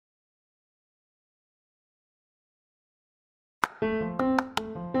This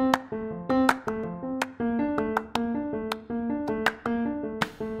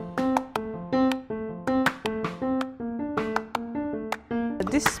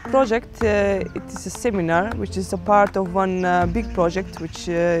project it is a seminar which is a part of one big project which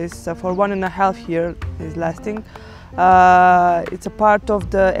is for 1.5 years is lasting. It's a part of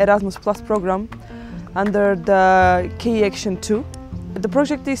the Erasmus Plus program under the K Action 2. The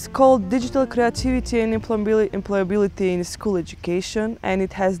project is called Digital Creativity and Employability in School Education, and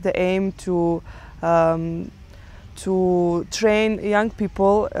it has the aim to train young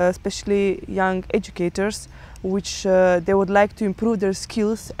people, especially young educators, which they would like to improve their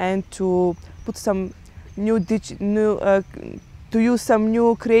skills and to put some to use some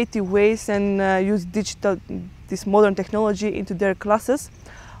new creative ways and use this modern technology into their classes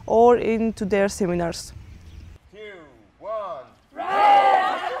or into their seminars. 2, 1.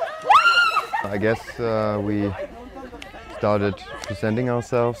 I guess we started presenting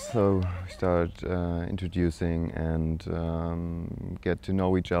ourselves, so we started introducing and get to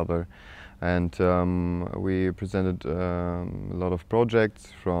know each other. And we presented a lot of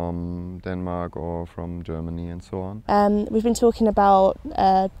projects from Denmark or from Germany and so on. We've been talking about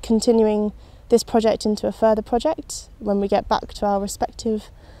continuing this project into a further project when we get back to our respective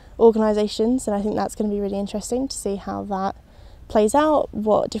organisations, and I think that's going to be really interesting to see how that plays out,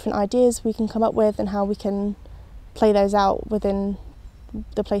 what different ideas we can come up with and how we can play those out within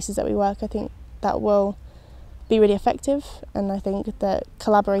the places that we work. I think that will be really effective, and I think that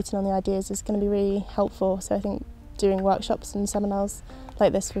collaborating on the ideas is going to be really helpful. So I think doing workshops and seminars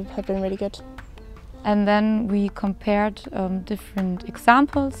like this have been really good. And then we compared different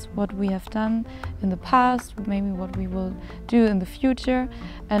examples, what we have done in the past, maybe what we will do in the future,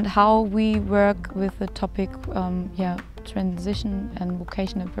 and how we work with the topic transition and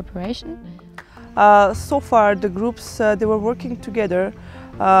vocational preparation. So far the groups they were working together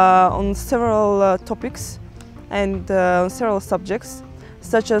on several topics and several subjects,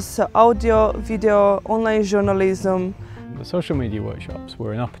 such as audio, video, online journalism. The social media workshops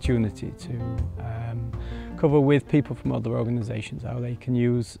were an opportunity to cover with people from other organisations how they can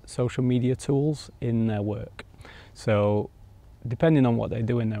use social media tools in their work. So depending on what they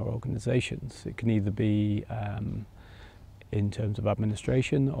do in their organisations, it can either be in terms of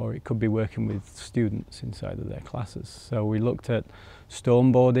administration, or it could be working with students inside of their classes. So we looked at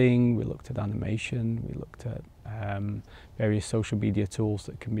stormboarding, we looked at animation, we looked at various social media tools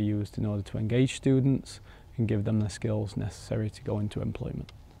that can be used in order to engage students and give them the skills necessary to go into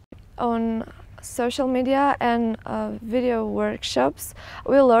employment. On social media and video workshops,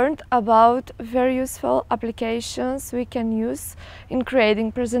 we learned about very useful applications we can use in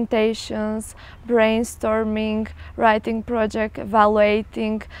creating presentations, brainstorming, writing project,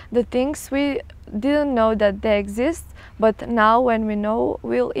 evaluating the things we didn't know that they exist, but now when we know,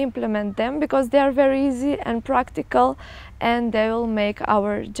 we'll implement them because they are very easy and practical, and they will make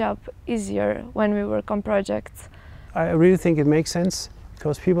our job easier when we work on projects. I really think it makes sense,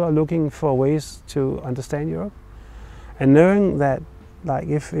 because people are looking for ways to understand Europe, and knowing that, like,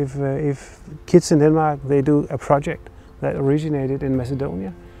 if kids in Denmark they do a project that originated in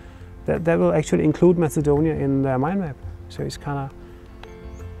Macedonia, that will actually include Macedonia in their mind map. So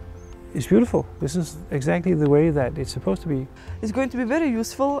it's beautiful. This is exactly the way that it's supposed to be. It's going to be very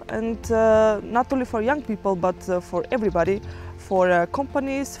useful, and not only for young people, but for everybody, for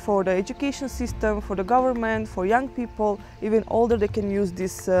companies, for the education system, for the government, for young people, even older. They can use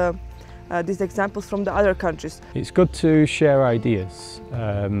these examples from the other countries. It's good to share ideas,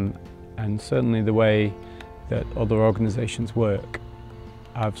 and certainly the way that other organisations work.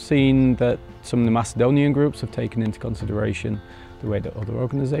 I've seen that some of the Macedonian groups have taken into consideration the way that other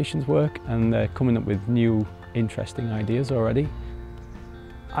organisations work, and they're coming up with new interesting ideas already.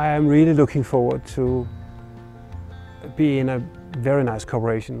 I am really looking forward to be in a very nice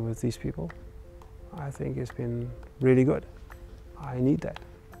cooperation with these people. I think it's been really good. I need that.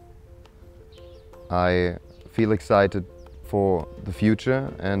 I feel excited for the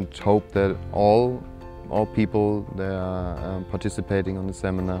future and hope that all people that are participating on the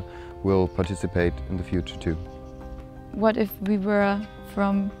seminar will participate in the future too. What if we were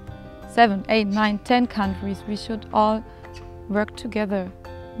from 7, 8, 9, 10 countries? We should all work together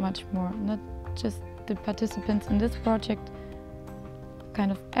much more, not just the participants in this project,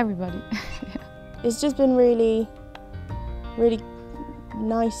 kind of everybody. It's just been really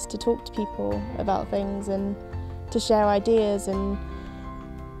nice to talk to people about things and to share ideas and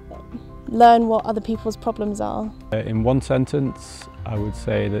learn what other people's problems are. In one sentence, I would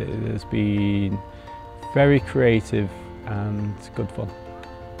say that it has been very creative and good fun.